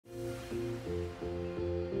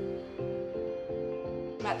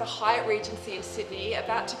at the Hyatt Regency in Sydney,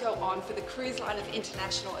 about to go on for the Cruise Liners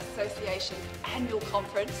International Association annual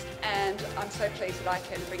conference, and I'm so pleased that I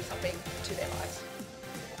can bring something to their lives.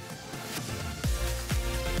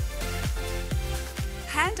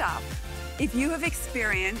 Hand up if you have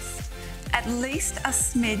experienced at least a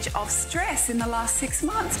smidge of stress in the last 6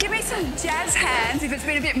 months. Give me some jazz hands if it's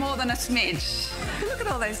been a bit more than a smidge. Look at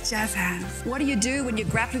all those jazz hands. What do you do when you're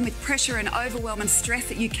grappling with pressure and overwhelm and stress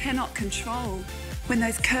that you cannot control? When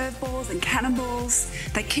those curveballs and cannonballs,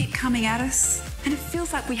 they keep coming at us and it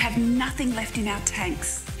feels like we have nothing left in our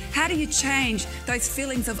tanks. How do you change those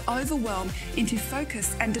feelings of overwhelm into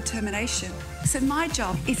focus and determination? So my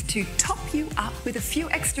job is to top you up with a few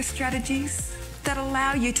extra strategies that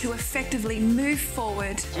allow you to effectively move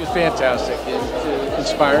forward. It was fantastic. It's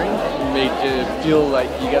inspiring. It made you feel like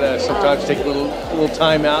you gotta sometimes take a little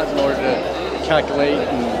time out in order to calculate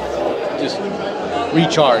and just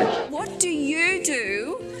recharge. What do you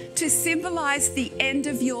do to symbolize the end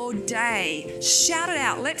of your day? Shout it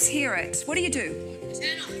out. Let's hear it. What do you do?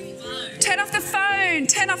 Turn off the phone.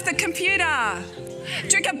 Turn off the computer.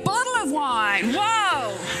 Drink a bottle of wine.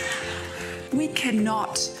 Whoa! We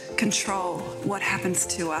cannot control what happens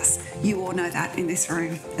to us. You all know that in this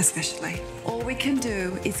room, especially. All we can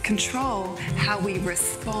do is control how we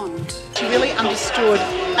respond. She really understood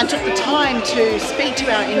and took the time to speak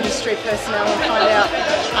to our industry personnel and find out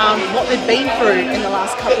what they'd been through in the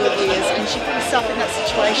last couple of years, and she put herself in that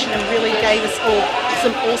situation and really gave us all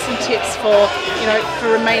some awesome tips for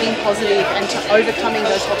remaining positive and to overcoming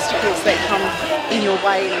those obstacles that come in your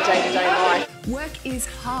way in a day-to-day life. Work is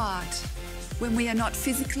hard when we are not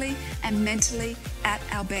physically and mentally at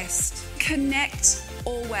our best. Connect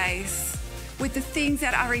always with the things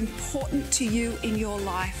that are important to you in your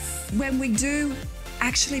life. When we do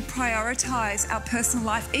actually prioritise our personal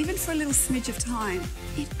life, even for a little smidge of time,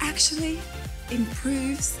 it actually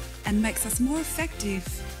improves and makes us more effective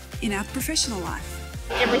in our professional life.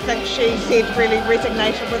 Everything she said really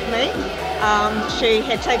resonated with me. She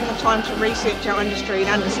had taken the time to research our industry and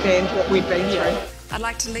understand what we'd been through. I'd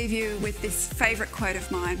like to leave you with this favourite quote of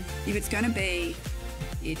mine. If it's going to be,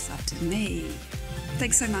 it's up to me.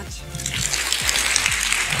 Thanks so much.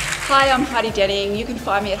 Hi, I'm Heidi Denning. You can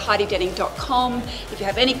find me at heididenning.com. If you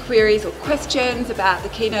have any queries or questions about the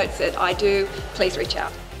keynotes that I do, please reach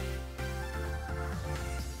out.